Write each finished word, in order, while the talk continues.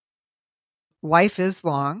life is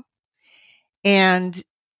long. And,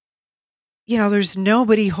 there's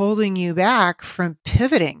nobody holding you back from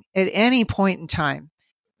pivoting at any point in time.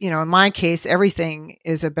 In my case, everything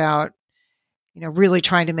is about, really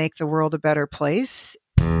trying to make the world a better place.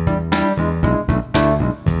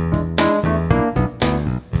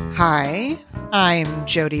 Hi, I'm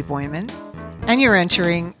Jody Boyman, and you're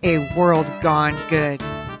entering A World Gone Good.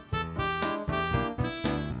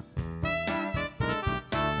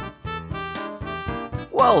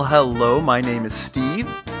 Well, hello, my name is Steve,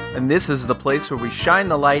 and this is the place where we shine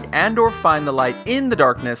the light and or find the light in the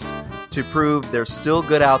darkness to prove there's still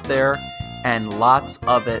good out there, and lots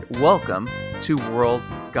of it. Welcome to World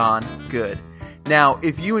Gone Good. Now,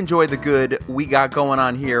 if you enjoy the good we got going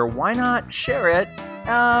on here, why not share it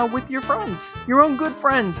with your friends, your own good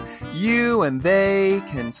friends? You and they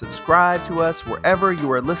can subscribe to us wherever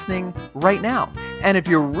you are listening right now. And if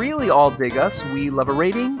you really all dig us, we love a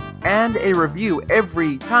rating and a review.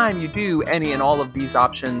 Every time you do any and all of these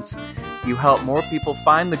options, you help more people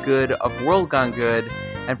find the good of World Gone Good.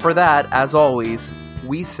 And for that, as always,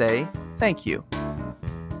 we say thank you.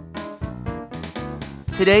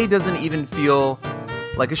 Today doesn't even feel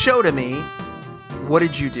like a show to me. What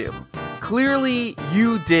did you do? Clearly,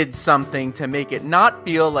 you did something to make it not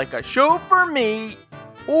feel like a show for me,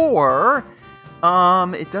 or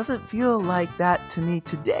it doesn't feel like that to me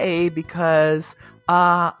today because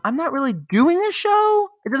I'm not really doing a show.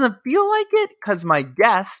 It doesn't feel like it because my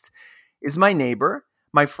guest is my neighbor,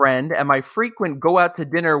 my friend, and my frequent go out to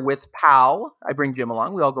dinner with pal. I bring Jim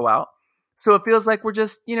along. We all go out. So it feels like we're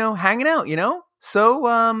just, hanging out,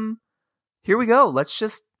 So here we go. Let's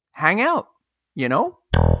just hang out,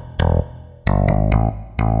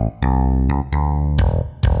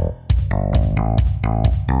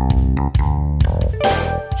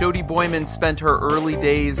 Jody Boyman spent her early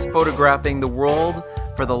days photographing the world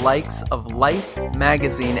for the likes of Life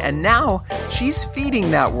magazine, and now she's feeding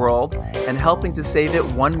that world and helping to save it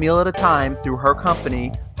one meal at a time through her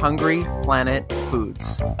company, Hungry Planet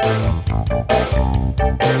Foods.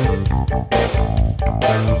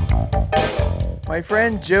 My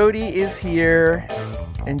friend Jody is here,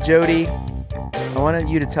 and Jody, I wanted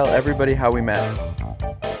you to tell everybody how we met.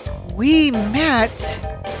 We met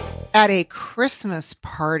at a Christmas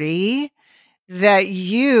party that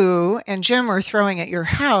you and Jim were throwing at your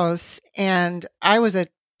house, and I was a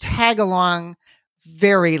tag-along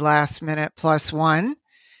very last minute plus one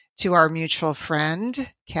to our mutual friend,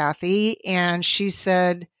 Kathy, and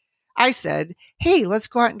I said, hey, let's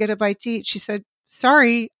go out and get a bite to eat. She said,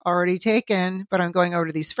 sorry, already taken, but I'm going over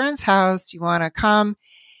to these friends' house. Do you want to come?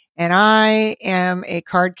 And I am a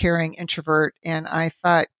card-carrying introvert, and I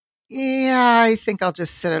thought, yeah, I think I'll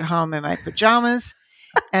just sit at home in my pajamas.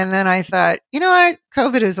 And then I thought, you know what?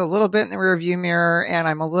 COVID is a little bit in the rearview mirror, and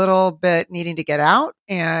I'm a little bit needing to get out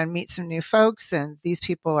and meet some new folks. And these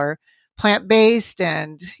people are plant-based,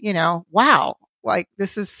 and, wow, like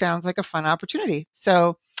sounds like a fun opportunity.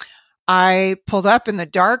 So I pulled up in the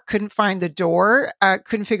dark, couldn't find the door,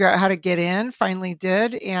 couldn't figure out how to get in, finally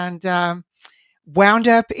did. And, wound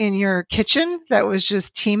up in your kitchen that was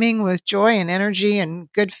just teeming with joy and energy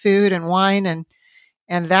and good food and wine.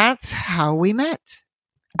 And that's how we met.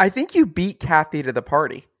 I think you beat Kathy to the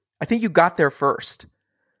party. I think you got there first.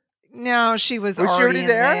 No, she was she already in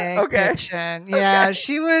there? the kitchen. Yeah, Okay.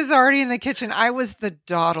 She was already in the kitchen. I was the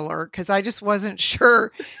dawdler because I just wasn't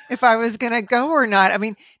sure if I was going to go or not. I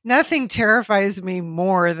mean, nothing terrifies me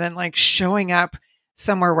more than like showing up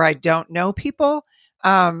somewhere where I don't know people.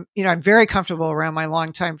 I'm very comfortable around my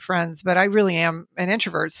longtime friends, but I really am an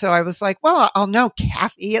introvert. So I was like, well, I'll know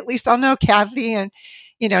Kathy. At least I'll know Kathy. And,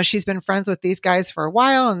 she's been friends with these guys for a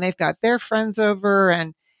while and they've got their friends over.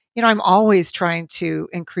 And, I'm always trying to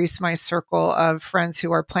increase my circle of friends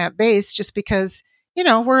who are plant-based just because,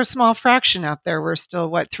 we're a small fraction out there. We're still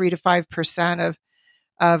 3 to 5%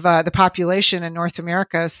 of the population in North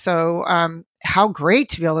America. So how great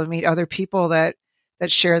to be able to meet other people that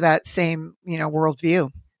share that same, worldview.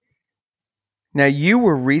 Now, you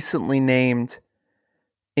were recently named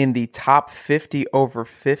in the top 50 over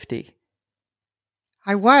 50.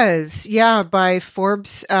 I was, by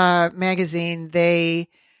Forbes magazine. They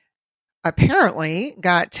apparently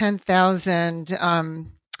got 10,000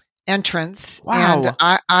 entrants. Wow.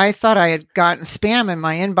 And I thought I had gotten spam in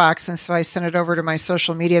my inbox. And so I sent it over to my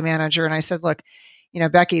social media manager and I said, look,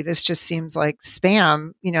 Becky, this just seems like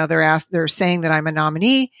spam. They're saying that I'm a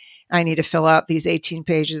nominee. I need to fill out these 18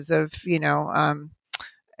 pages of,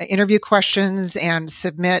 interview questions and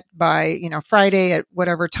submit by, Friday at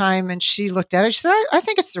whatever time. And she looked at it. She said, I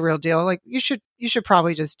think it's the real deal. Like you should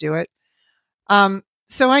probably just do it.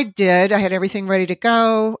 So I did. I had everything ready to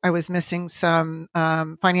go. I was missing some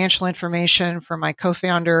financial information from my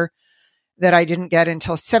co-founder that I didn't get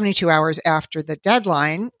until 72 hours after the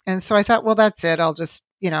deadline. And so I thought, well, that's it. I'll just,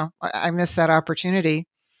 I missed that opportunity.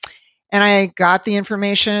 And I got the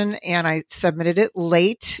information and I submitted it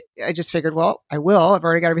late. I just figured, well, I will. I've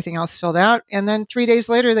already got everything else filled out. And then 3 days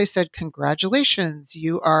later, they said, congratulations,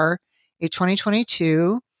 you are a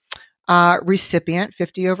 2022 recipient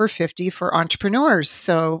 50 over 50 for entrepreneurs.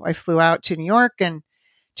 So I flew out to New York and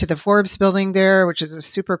to the Forbes building there, which is a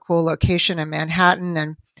super cool location in Manhattan,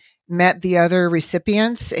 and met the other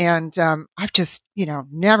recipients. And I've just,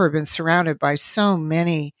 never been surrounded by so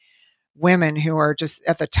many women who are just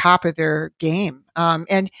at the top of their game.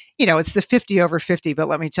 And, it's the 50 over 50, but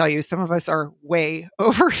let me tell you, some of us are way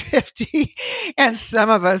over 50 and some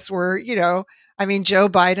of us were, Joe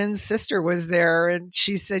Biden's sister was there and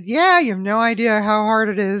she said, yeah, you have no idea how hard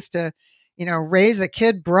it is to, raise a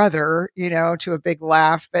kid brother, to a big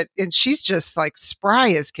laugh. And she's just like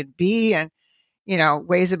spry as can be. And,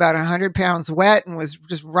 weighs about 100 pounds wet and was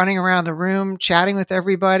just running around the room chatting with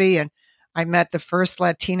everybody. And I met the first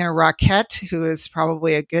Latina Rockette, who is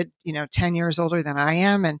probably a good, 10 years older than I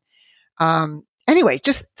am. And anyway,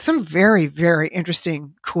 just some very, very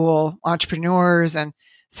interesting, cool entrepreneurs and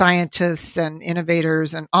scientists and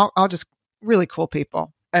innovators and all just really cool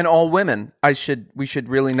people. And all women. We should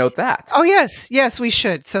really note that. Oh, yes. Yes, we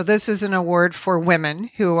should. So this is an award for women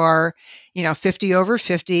who are, 50 over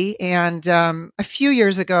 50. And a few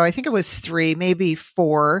years ago, I think it was 3, maybe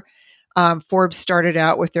 4, Forbes started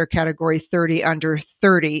out with their category 30 under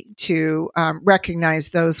 30 to recognize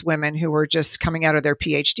those women who were just coming out of their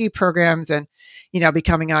PhD programs and,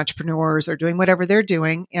 becoming entrepreneurs or doing whatever they're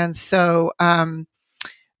doing. And so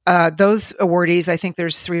those awardees, I think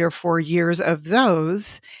there's 3 or 4 years of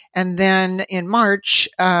those. And then in March,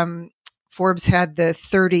 Forbes had the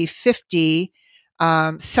 30-50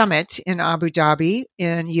 summit in Abu Dhabi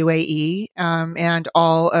in UAE. And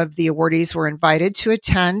all of the awardees were invited to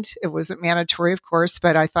attend. It wasn't mandatory, of course,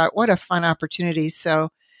 but I thought, what a fun opportunity. So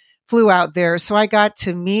flew out there. So I got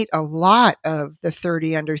to meet a lot of the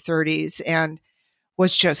 30 under 30s and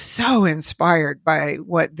was just so inspired by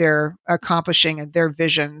what they're accomplishing and their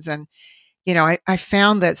visions. And, I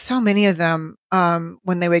found that so many of them,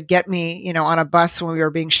 when they would get me, on a bus when we were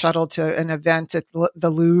being shuttled to an event at the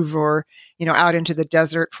Louvre or, out into the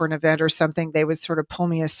desert for an event or something, they would sort of pull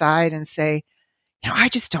me aside and say, I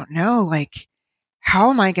just don't know, like, how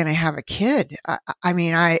am I going to have a kid? I'm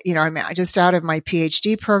just out of my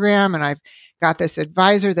PhD program and I've got this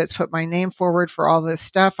advisor that's put my name forward for all this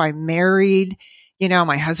stuff. I'm married.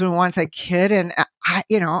 My husband wants a kid and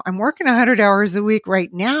I'm working 100 hours a week right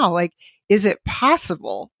now. Like, is it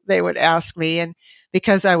possible? They would ask me. And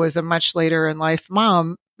because I was a much later in life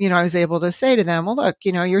mom, I was able to say to them, well, look,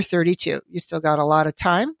 you're 32. You still got a lot of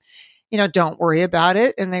time. Don't worry about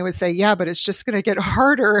it. And they would say, yeah, but it's just going to get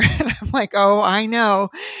harder. And I'm like, oh, I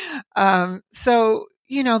know. So,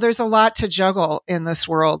 there's a lot to juggle in this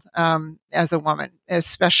world as a woman,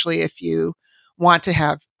 especially if you want to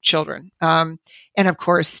have children. And of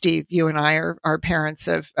course, Steve, you and I are parents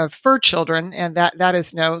of fur children, and that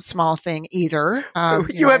is no small thing either.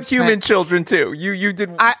 You have human children too. You did.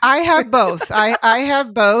 I have both. I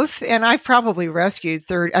have both, and I've probably rescued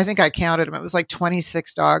 30. I think I counted them. It was like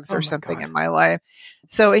 26 dogs or something in my life.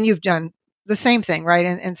 So, and you've done the same thing, right?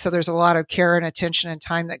 And so there's a lot of care and attention and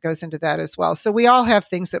time that goes into that as well. So we all have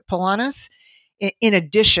things that pull on us in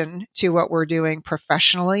addition to what we're doing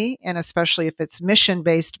professionally, and especially if it's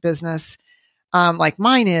mission-based business like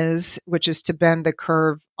mine is, which is to bend the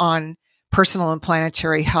curve on personal and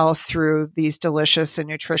planetary health through these delicious and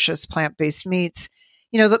nutritious plant-based meats.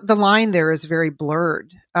 The line there is very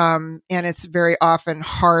blurred, and it's very often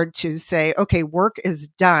hard to say, okay, work is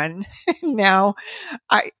done. Now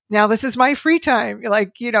this is my free time.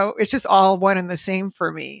 Like, it's just all one and the same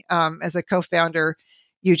for me. As a co-founder,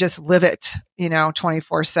 you just live it,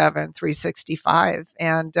 24/7, 365.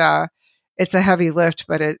 And, it's a heavy lift,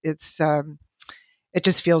 but it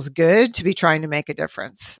just feels good to be trying to make a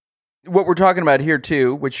difference. What we're talking about here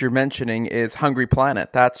too, which you're mentioning, is Hungry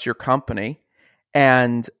Planet. That's your company.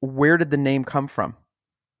 And where did the name come from?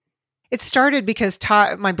 It started because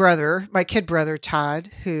Todd, my kid brother,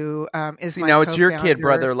 Todd, who is my now co-founder. It's your kid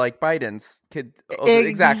brother, like Biden's kid.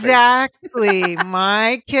 Exactly.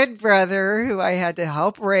 My kid brother, who I had to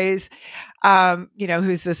help raise,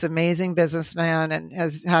 who's this amazing businessman and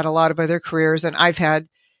has had a lot of other careers. And I've had,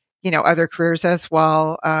 other careers as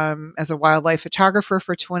well, as a wildlife photographer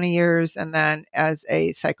for 20 years and then as a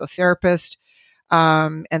psychotherapist.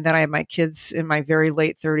 And then I have my kids in my very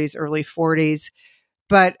late 30s, early 40s.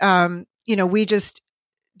 But,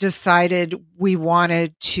 decided we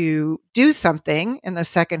wanted to do something in the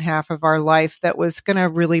second half of our life that was going to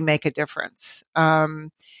really make a difference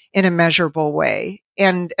in a measurable way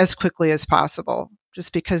and as quickly as possible,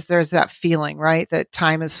 just because there's that feeling, right, that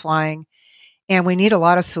time is flying and we need a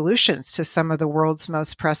lot of solutions to some of the world's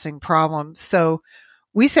most pressing problems. So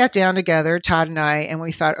we sat down together, Todd and I, and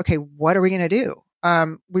we thought, okay, what are we going to do?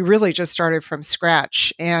 We really just started from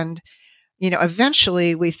scratch. And,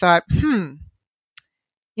 eventually we thought,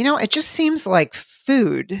 it just seems like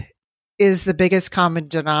food is the biggest common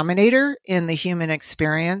denominator in the human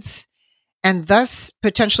experience and thus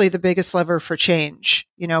potentially the biggest lever for change.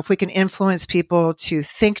 If we can influence people to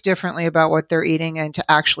think differently about what they're eating and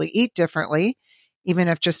to actually eat differently, even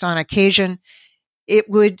if just on occasion, it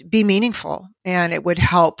would be meaningful and it would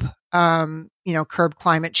help, curb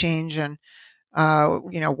climate change and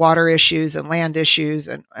water issues and land issues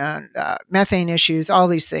and methane issues, all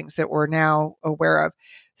these things that we're now aware of.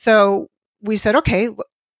 So we said, okay,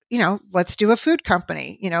 let's do a food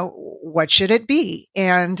company. What should it be?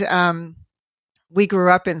 And we grew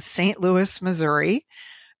up in St. Louis, Missouri.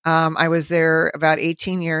 I was there about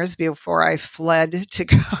 18 years before I fled to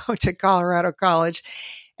go to Colorado College.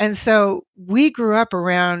 And so we grew up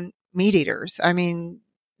around meat eaters. I mean,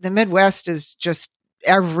 the Midwest is just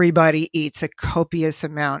everybody eats a copious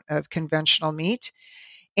amount of conventional meat.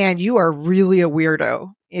 And you are really a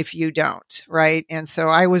weirdo if you don't, right? And so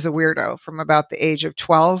I was a weirdo from about the age of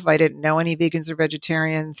 12. I didn't know any vegans or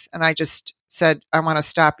vegetarians. And I just said, I want to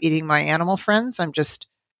stop eating my animal friends. I'm just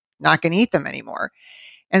not going to eat them anymore.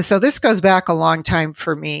 And so this goes back a long time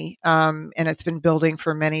for me, and it's been building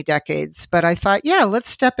for many decades. But I thought, yeah, let's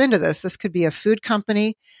step into this. This could be a food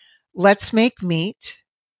company. Let's make meat,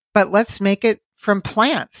 but let's make it from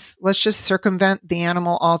plants. Let's just circumvent the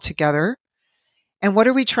animal altogether. And what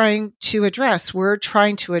are we trying to address? We're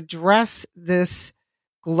trying to address this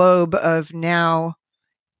globe of now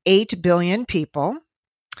 8 billion people,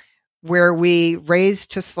 where we raise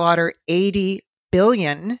to slaughter 80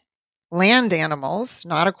 billion land animals,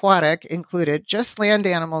 not aquatic included, just land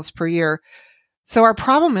animals per year. So our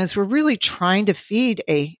problem is we're really trying to feed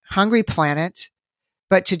a hungry planet,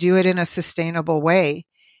 but to do it in a sustainable way.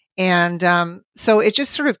 And so it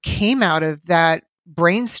just sort of came out of that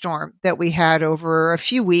brainstorm that we had over a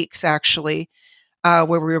few weeks, actually, where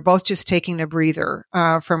we were both just taking a breather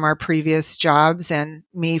from our previous jobs and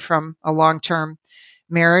me from a long-term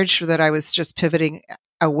marriage that I was just pivoting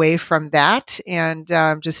away from that and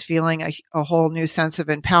just feeling a whole new sense of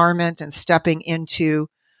empowerment and stepping into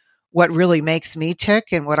what really makes me tick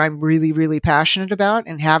and what I'm really, really passionate about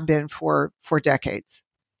and have been for decades.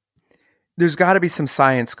 There's got to be some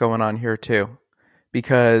science going on here too,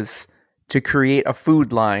 because to create a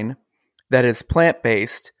food line that is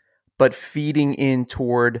plant-based, but feeding in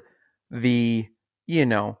toward the,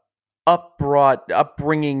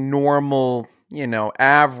 upbringing, normal,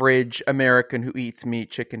 average American who eats meat,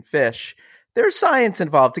 chicken, fish, there's science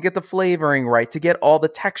involved to get the flavoring right, to get all the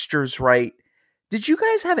textures right. Did you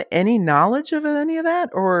guys have any knowledge of any of that,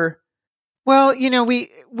 or? Well,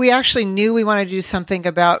 we actually knew we wanted to do something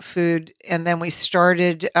about food, and then we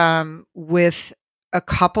started with a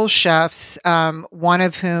couple chefs, one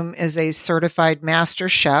of whom is a certified master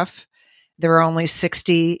chef. There are only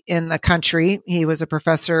 60 in the country. He was a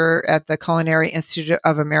professor at the Culinary Institute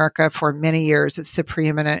of America for many years. It's the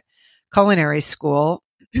preeminent culinary school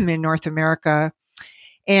in North America.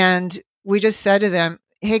 And we just said to them,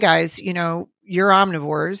 hey guys, you're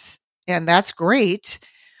omnivores and that's great.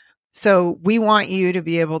 So we want you to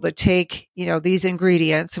be able to take, these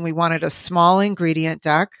ingredients, and we wanted a small ingredient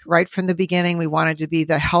deck right from the beginning. We wanted to be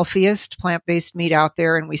the healthiest plant-based meat out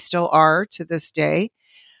there, and we still are to this day.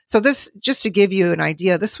 So this, just to give you an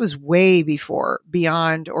idea, this was way before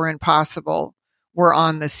Beyond or Impossible were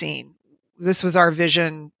on the scene. This was our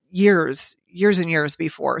vision years and years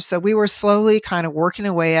before. So we were slowly kind of working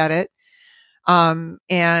away at it.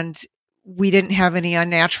 And we didn't have any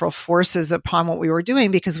unnatural forces upon what we were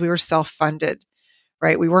doing because we were self-funded,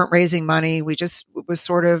 right? We weren't raising money. It was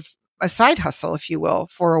sort of a side hustle, if you will,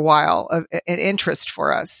 for a while, an interest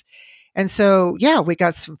for us. And so, yeah, we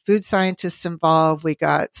got some food scientists involved. We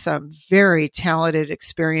got some very talented,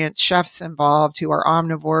 experienced chefs involved who are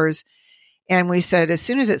omnivores. And we said, as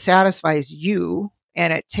soon as it satisfies you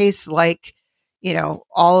and it tastes like,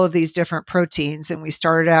 all of these different proteins, and we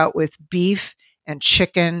started out with beef and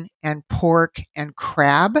chicken and pork and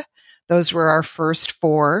crab. Those were our first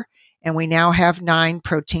 4. And we now have 9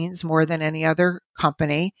 proteins, more than any other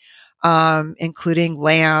company, including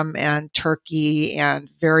lamb and turkey and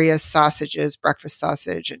various sausages, breakfast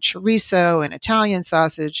sausage and chorizo and Italian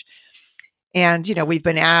sausage. And, we've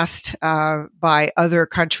been asked by other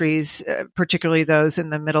countries, particularly those in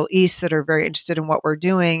the Middle East that are very interested in what we're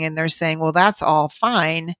doing. And they're saying, well, that's all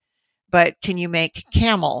fine, but can you make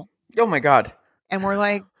camel? Oh my God. And we're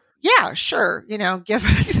like, yeah, sure. Give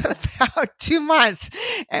us about 2 months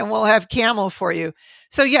and we'll have camel for you.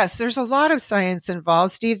 So yes, there's a lot of science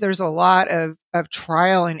involved, Steve. There's a lot of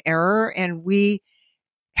trial and error. And we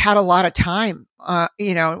had a lot of time,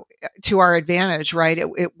 to our advantage, right?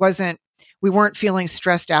 We weren't feeling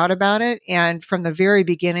stressed out about it. And from the very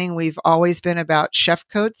beginning, we've always been about chef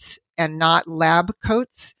coats and not lab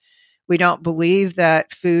coats. We don't believe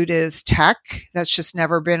that food is tech. That's just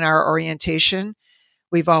never been our orientation.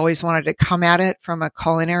 We've always wanted to come at it from a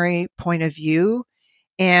culinary point of view.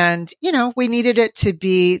 And, we needed it to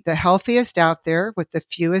be the healthiest out there with the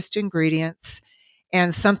fewest ingredients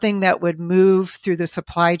and something that would move through the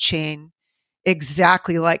supply chain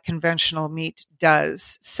exactly like conventional meat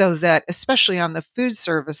does. So that, especially on the food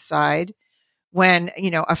service side, when,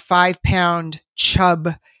 a 5-pound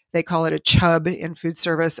chub, they call it a chub in food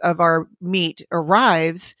service, of our meat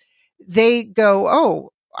arrives, they go,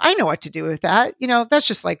 oh, I know what to do with that. That's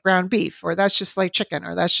just like ground beef, or that's just like chicken,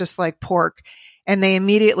 or that's just like pork. And they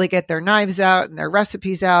immediately get their knives out and their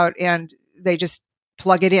recipes out and they just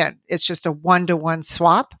plug it in. It's just a 1-to-1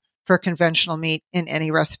 swap for conventional meat in any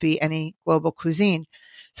recipe, any global cuisine.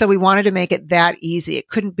 So we wanted to make it that easy. It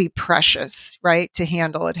couldn't be precious, right, to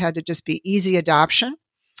handle. It had to just be easy adoption.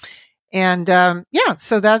 And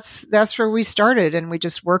so that's where we started, and we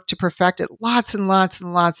just worked to perfect it. Lots and lots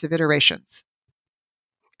and lots of iterations.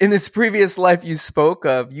 In this previous life you spoke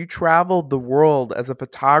of, you traveled the world as a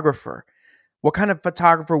photographer. What kind of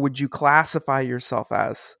photographer would you classify yourself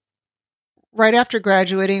as? Right after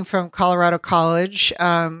graduating from Colorado College,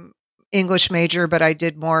 English major, but I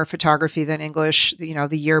did more photography than English, the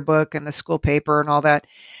yearbook and the school paper and all that.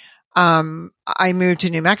 I moved to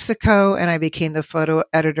New Mexico and I became the photo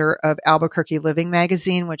editor of Albuquerque Living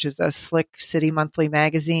Magazine, which is a slick city monthly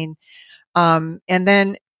magazine. And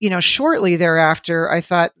then, shortly thereafter, I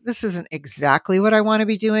thought, this isn't exactly what I want to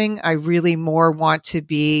be doing. I really more want to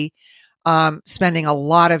be spending a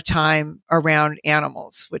lot of time around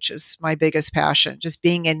animals, which is my biggest passion, just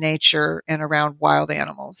being in nature and around wild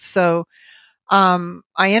animals. So I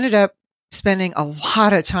ended up spending a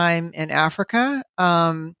lot of time in Africa.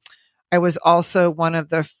 I was also one of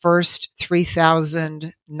the first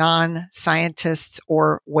 3,000 non-scientists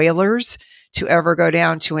or whalers to ever go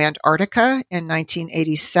down to Antarctica in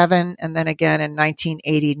 1987, and then again in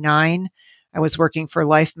 1989. I was working for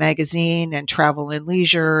Life magazine and Travel and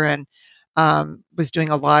Leisure, and was doing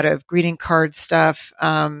a lot of greeting card stuff.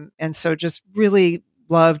 And so just really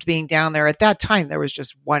loved being down there. At that time, there was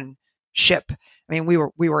just one ship. I mean, we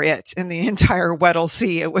were it in the entire Weddell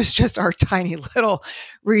Sea. It was just our tiny little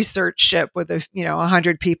research ship with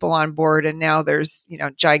 100 people on board. And now there's,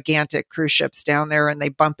 gigantic cruise ships down there and they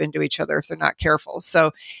bump into each other if they're not careful.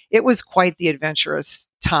 So it was quite the adventurous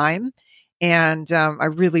time. And I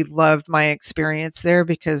really loved my experience there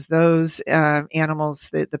because those animals,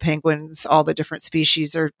 the penguins, all the different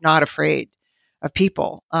species, are not afraid of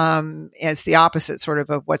people. It's the opposite sort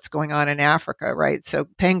of what's going on in Africa, right? So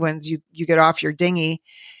penguins, you get off your dinghy,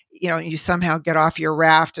 you somehow get off your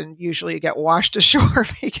raft and usually you get washed ashore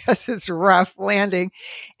because it's rough landing.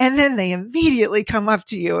 And then they immediately come up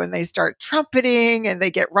to you and they start trumpeting and they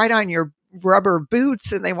get right on your rubber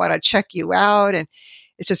boots and they want to check you out. And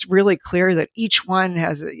it's just really clear that each one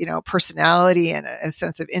has a personality and a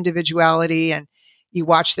sense of individuality, and you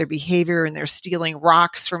watch their behavior and they're stealing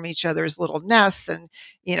rocks from each other's little nests and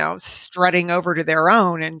strutting over to their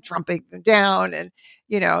own and trumping them down, and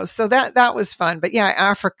so that was fun. But yeah,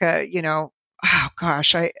 Africa, oh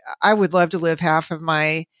gosh, I would love to live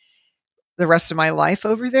the rest of my life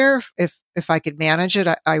over there if I could manage it.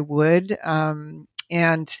 I would, and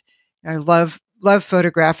I love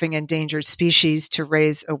photographing endangered species to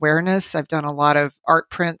raise awareness. I've done a lot of art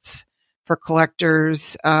prints for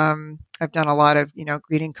collectors. I've done a lot of,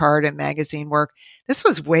 greeting card and magazine work. This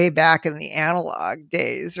was way back in the analog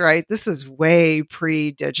days, right? This is way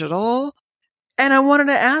pre-digital. And I wanted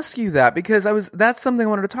to ask you that because that's something I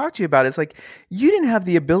wanted to talk to you about. It's like, you didn't have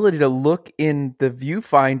the ability to look in the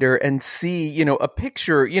viewfinder and see, a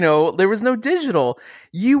picture, there was no digital.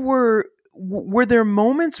 Were there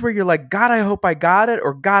moments where you're like, God, I hope I got it,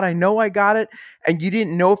 or God, I know I got it, and you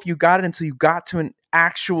didn't know if you got it until you got to an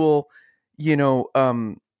actual,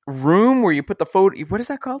 room where you put the photo? What is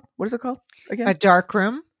that called? What is it called again? A dark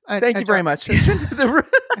room. Thank you very much. My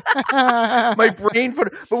brain photo.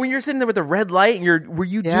 But when you're sitting there with the red light and were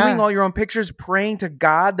you doing all your own pictures, praying to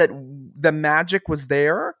God that the magic was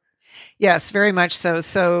there? Yes, very much so.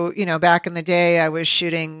 So, back in the day, I was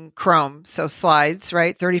shooting chrome, so slides,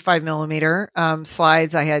 right? 35 millimeter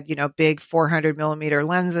slides. I had, big 400 millimeter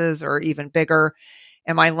lenses or even bigger.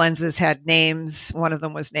 And my lenses had names. One of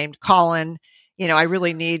them was named Colin. I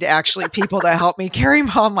really need actually people to help me carry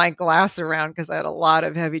all my glass around because I had a lot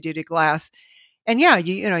of heavy duty glass. And yeah,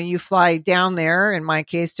 you fly down there, in my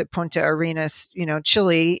case, to Punta Arenas,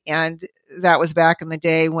 Chile. And that was back in the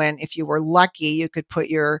day when, if you were lucky, you could put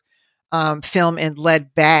your film in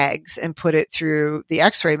lead bags and put it through the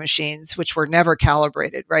x-ray machines, which were never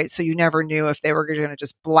calibrated, right? So you never knew if they were going to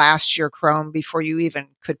just blast your chrome before you even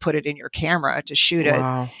could put it in your camera to shoot it.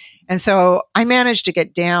 Wow. And so I managed to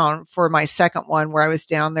get down for my second one, where I was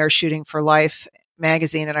down there shooting for Life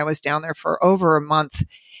magazine, and I was down there for over a month.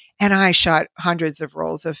 And I shot hundreds of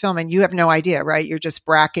rolls of film, and you have no idea, right? You're just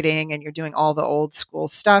bracketing and you're doing all the old school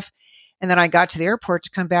stuff. And then I got to the airport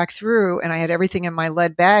to come back through, and I had everything in my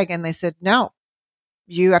lead bag. And they said, no,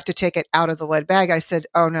 you have to take it out of the lead bag. I said,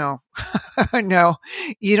 oh, no, no,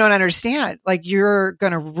 you don't understand. Like, you're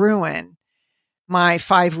going to ruin my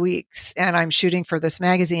 5 weeks. And I'm shooting for this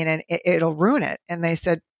magazine, and it'll ruin it. And they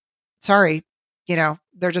said, sorry,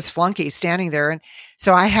 they're just flunkies standing there. And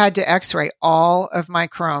so I had to x-ray all of my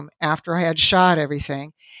chrome after I had shot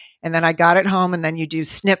everything. And then I got it home, and then you do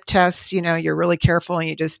snip tests. You're really careful, and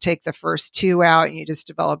you just take the first two out, and you just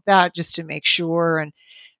develop that just to make sure. And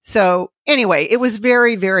so anyway, it was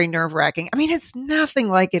very, very nerve wracking. I mean, it's nothing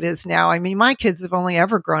like it is now. I mean, my kids have only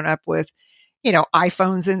ever grown up with,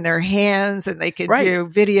 iPhones in their hands, and they could do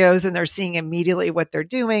videos, and they're seeing immediately what they're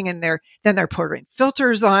doing. And then they're putting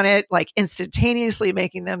filters on it, like instantaneously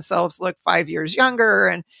making themselves look 5 years younger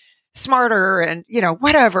and smarter and,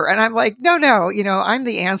 whatever. And I'm like, no, I'm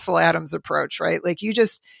the Ansel Adams approach, right? Like, you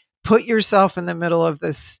just put yourself in the middle of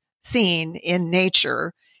this scene in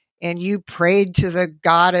nature, and you prayed to the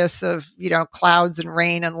goddess of, clouds and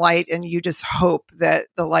rain and light. And you just hope that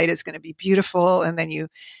the light is going to be beautiful. And then you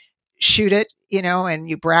shoot it, and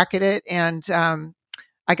you bracket it. And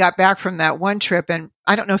I got back from that one trip, and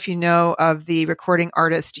I don't know if you know of the recording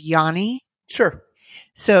artist Yanni. Sure.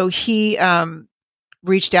 So he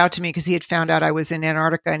reached out to me because he had found out I was in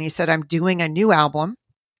Antarctica, and he said, I'm doing a new album.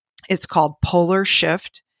 It's called Polar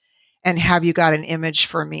Shift. And have you got an image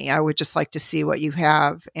for me? I would just like to see what you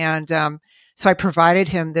have. And so I provided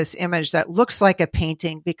him this image that looks like a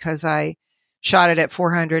painting, because I shot it at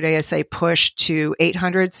 400 ASA push to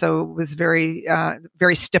 800. So it was very,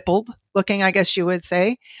 very stippled looking, I guess you would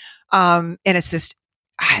say. And it's this,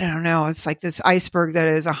 I don't know, it's like this iceberg that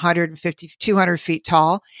is 150, 200 feet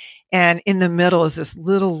tall. And in the middle is this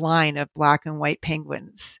little line of black and white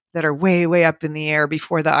penguins that are way, way up in the air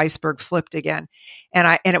before the iceberg flipped again.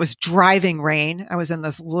 And it was driving rain. I was in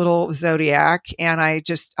this little Zodiac, and I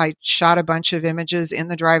shot a bunch of images in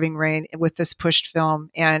the driving rain with this pushed film,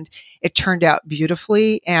 and it turned out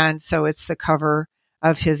beautifully. And so it's the cover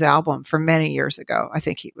of his album from many years ago. I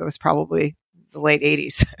think it was probably the late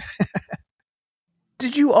 80s.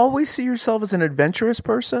 Did you always see yourself as an adventurous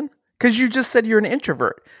person? Because you just said you're an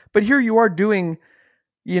introvert, but here you are doing,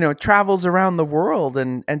 travels around the world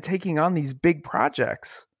and taking on these big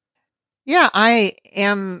projects. Yeah, I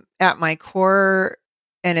am at my core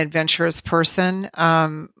an adventurous person.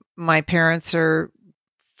 My parents are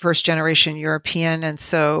first generation European,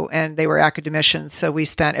 and they were academicians. So we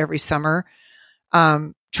spent every summer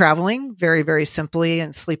traveling very, very simply,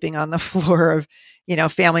 and sleeping on the floor of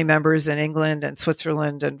family members in England and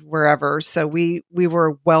Switzerland and wherever. So we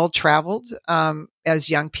were well traveled as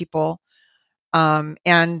young people.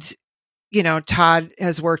 And Todd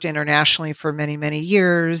has worked internationally for many, many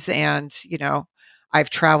years. And, I've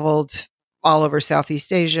traveled all over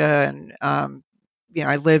Southeast Asia. And,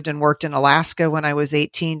 I lived and worked in Alaska when I was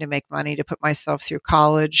 18 to make money to put myself through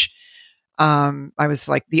college. I was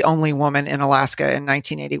like the only woman in Alaska in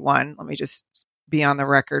 1981. Let me just be on the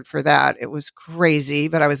record for that. It was crazy,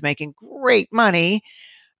 but I was making great money.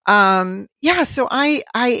 So I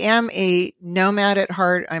am a nomad at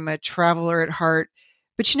heart. I'm a traveler at heart.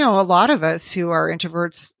 But a lot of us who are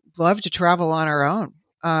introverts love to travel on our own.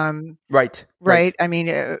 Right. I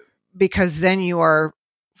mean, because then you are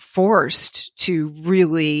forced to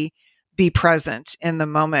really be present in the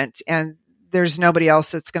moment, and there's nobody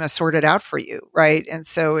else that's going to sort it out for you. Right. And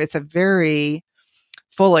so it's a very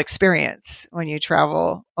full experience when you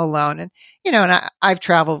travel alone. And, I've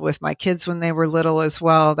traveled with my kids when they were little as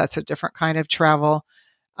well. That's a different kind of travel.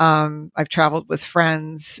 I've traveled with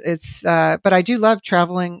friends. But I do love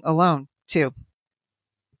traveling alone too.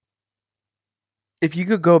 If you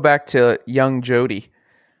could go back to young Jody,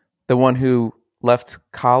 the one who left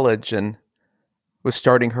college and was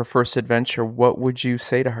starting her first adventure, what would you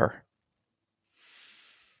say to her?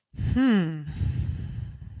 Hmm.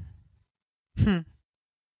 Hmm.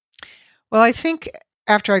 Well, I think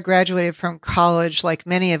after I graduated from college, like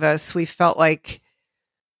many of us, we felt like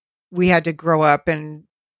we had to grow up and,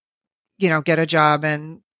 get a job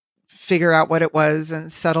and figure out what it was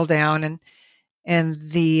and settle down. And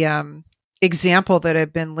the example that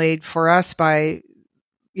had been laid for us by,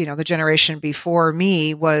 the generation before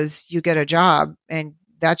me was you get a job and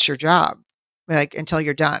that's your job, like until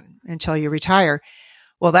you're done, until you retire.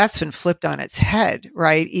 Well, that's been flipped on its head,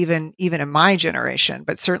 right? Even in my generation,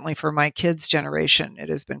 but certainly for my kids' generation, it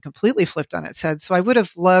has been completely flipped on its head. So I would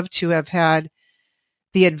have loved to have had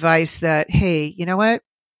the advice that, hey, you know what?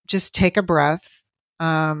 Just take a breath.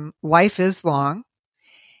 Life is long,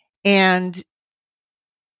 and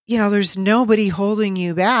there's nobody holding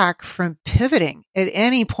you back from pivoting at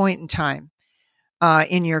any point in time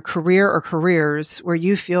in your career or careers where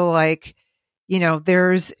you feel like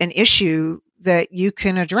there's an issue that you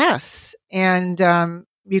can address, and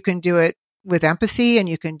you can do it with empathy, and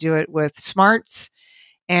you can do it with smarts.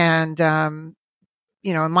 And in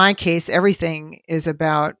my case, everything is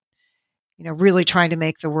about really trying to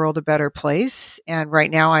make the world a better place. And right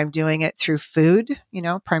now, I'm doing it through food.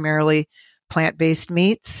 Primarily plant-based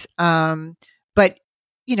meats. But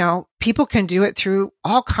people can do it through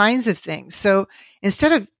all kinds of things. So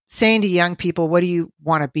instead of saying to young people, what do you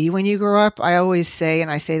want to be when you grow up? I always say, and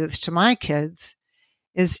I say this to my kids,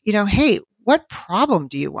 is, hey, what problem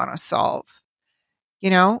do you want to solve?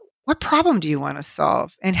 What problem do you want to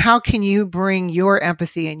solve? And how can you bring your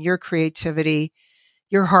empathy and your creativity,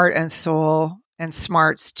 your heart and soul and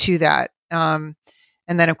smarts to that? And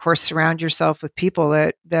then, of course, surround yourself with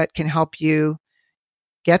people that can help you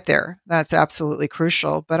get there. That's absolutely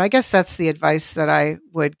crucial. But I guess that's the advice that I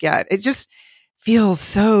would get. It just feels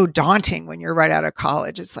so daunting when you're right out of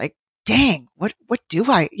college. It's like, dang, what do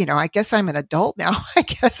I guess I'm an adult now. I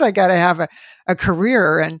guess I got to have a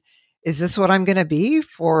career. And is this what I'm going to be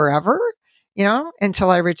forever? Until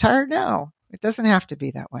I retire? No, it doesn't have to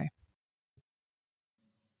be that way.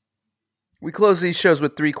 We close these shows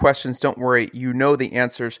with 3 questions. Don't worry, you know the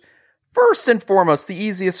answers. First and foremost, the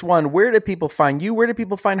easiest one, where do people find you? Where do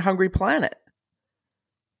people find Hungry Planet?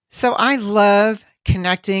 So I love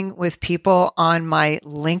connecting with people on my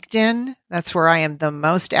LinkedIn. That's where I am the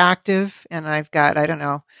most active. And I've got, I don't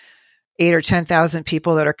know, 8 or 10,000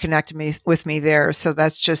 people that are connected with me there. So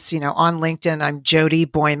that's just, on LinkedIn, I'm Jody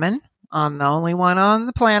Boyman. I'm the only one on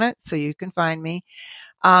the planet, so you can find me.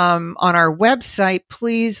 On our website,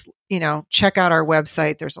 please, check out our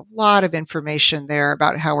website. There's a lot of information there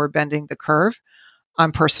about how we're bending the curve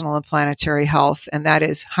on personal and planetary health. And that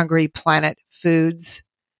is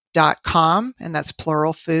hungryplanetfoods.com. And that's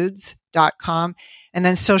plural foods.com. And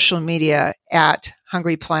then social media at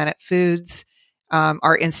Hungry Planet Foods.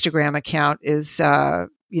 Our Instagram account is,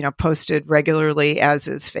 posted regularly, as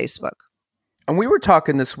is Facebook. And we were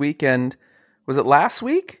talking this weekend. Was it last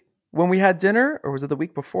week when we had dinner, or was it the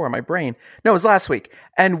week before? My brain. No, it was last week.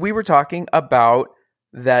 And we were talking about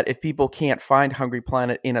that if people can't find Hungry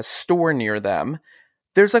Planet in a store near them,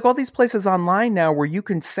 there's like all these places online now where you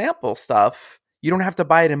can sample stuff. You don't have to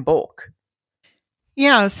buy it in bulk.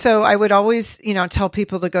 Yeah, so I would always, tell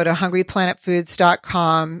people to go to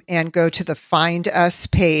hungryplanetfoods.com and go to the Find Us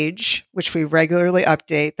page, which we regularly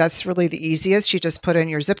update. That's really the easiest. You just put in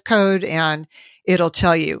your zip code and it'll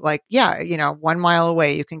tell you, like, 1 mile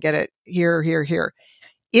away, you can get it here, here, here.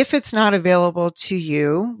 If it's not available to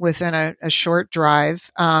you within a short drive,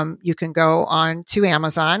 you can go on to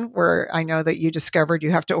Amazon, where I know that you discovered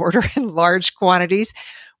you have to order in large quantities,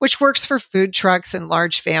 which works for food trucks and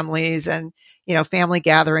large families and family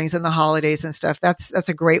gatherings and the holidays and stuff. That's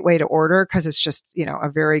a great way to order because it's just a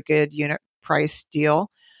very good unit price deal.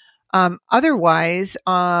 Otherwise,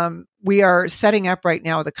 we are setting up right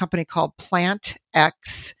now with a company called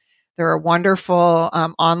PlantX. They're a wonderful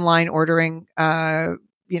online ordering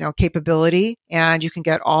capability, and you can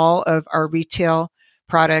get all of our retail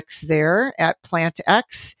products there at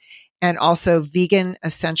PlantX, and also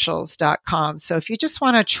veganessentials.com. So if you just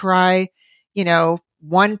want to try,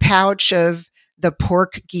 1 pouch of the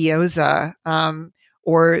pork gyoza,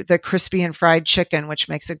 or the crispy and fried chicken, which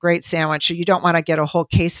makes a great sandwich, you don't want to get a whole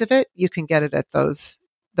case of it, you can get it at those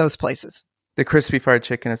places. The crispy fried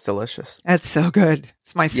chicken is delicious. That's so good.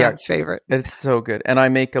 It's my son's favorite. It's so good. And I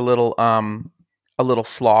make a little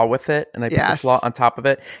slaw with it, and I put the slaw on top of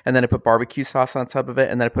it, and then I put barbecue sauce on top of it,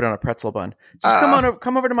 and then I put it on a pretzel bun. Just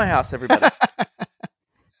come over to my house, everybody.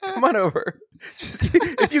 Come on over.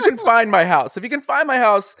 If you can find my house. If you can find my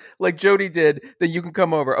house like Jody did, then you can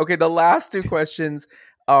come over. Okay, the last 2 questions.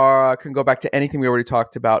 can go back to anything we already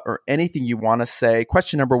talked about or anything you want to say.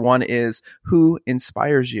 Question number 1 is, who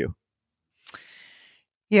inspires you?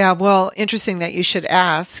 Yeah, well, interesting that you should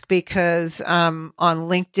ask because on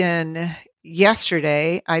LinkedIn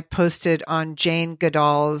yesterday, I posted on Jane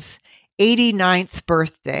Goodall's 89th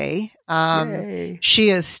birthday. Yay. She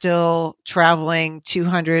is still traveling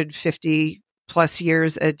 250 plus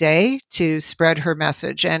years a day to spread her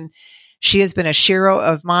message. And she has been a shero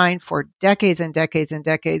of mine for decades and decades and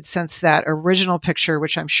decades since that original picture,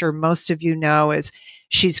 which I'm sure most of you know is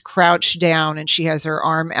she's crouched down and she has her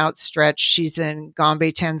arm outstretched. She's in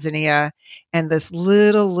Gombe, Tanzania, and this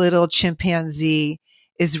little chimpanzee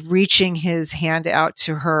is reaching his hand out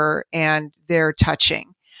to her and they're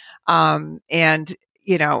touching. And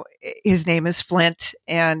you know, his name is Flint,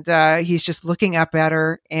 and he's just looking up at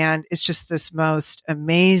her, and it's just this most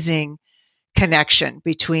amazing connection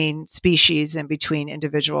between species and between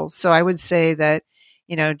individuals. So I would say that,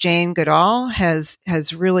 you know, Jane Goodall has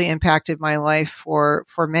really impacted my life for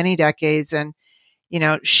many decades. And, you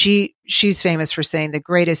know, she's famous for saying the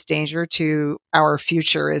greatest danger to our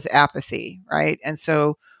future is apathy, right? And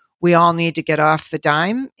so we all need to get off the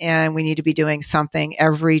dime and we need to be doing something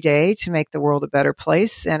every day to make the world a better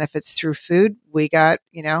place. And if it's through food, we got,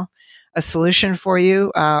 you know, a solution for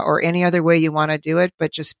you, or any other way you want to do it,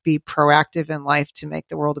 but just be proactive in life to make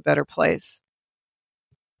the world a better place.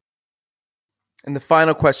 And the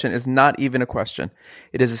final question is not even a question.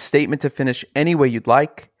 It is a statement to finish any way you'd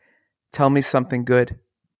like. Tell me something good.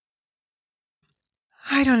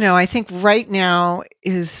 I don't know. I think right now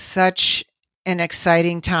is such an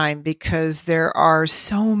exciting time because there are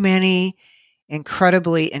so many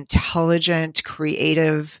incredibly intelligent,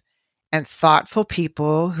 creative, and thoughtful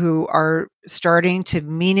people who are starting to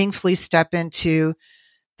meaningfully step into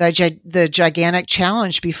the gigantic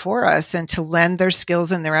challenge before us and to lend their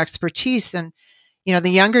skills and their expertise. And, you know, the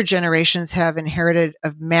younger generations have inherited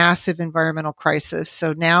a massive environmental crisis.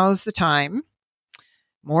 So now's the time,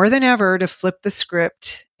 more than ever, to flip the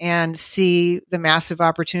script and see the massive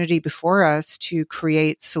opportunity before us to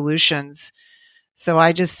create solutions. So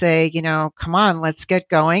I just say, you know, come on, let's get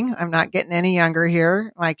going. I'm not getting any younger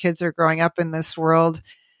here. My kids are growing up in this world.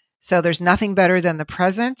 So there's nothing better than the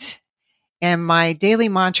present. And my daily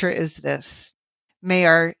mantra is this: may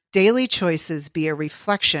our daily choices be a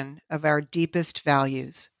reflection of our deepest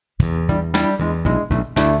values.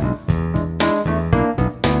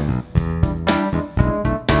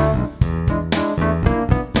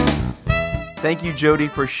 Thank you, Jody,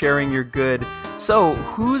 for sharing your good. So,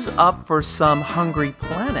 who's up for some Hungry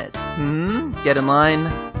Planet? Get in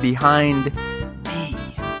line behind me.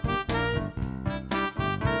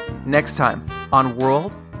 Next time on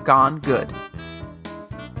World Gone Good.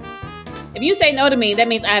 If you say no to me, that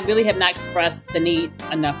means I really have not expressed the need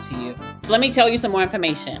enough to you. So let me tell you some more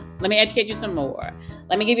information. Let me educate you some more.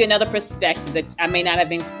 Let me give you another perspective that I may not have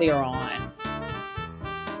been clear on.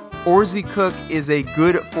 Orzie Cook is a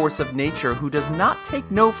good force of nature who does not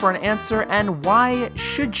take no for an answer, and why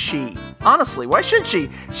should she? Honestly, why should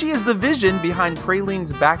she? She is the vision behind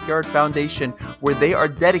Praline's Backyard Foundation, where they are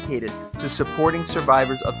dedicated to supporting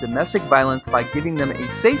survivors of domestic violence by giving them a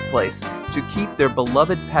safe place to keep their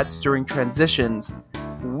beloved pets during transitions.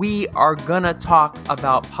 We are going to talk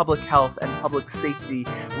about public health and public safety.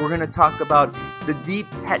 We're going to talk about the deep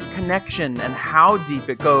pet connection and how deep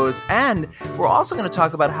it goes. And we're also going to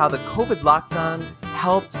talk about how the COVID lockdown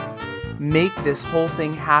helped make this whole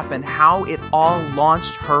thing happen, how it all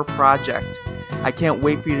launched her project. I can't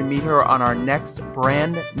wait for you to meet her on our next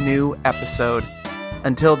brand new episode.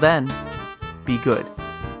 Until then, be good.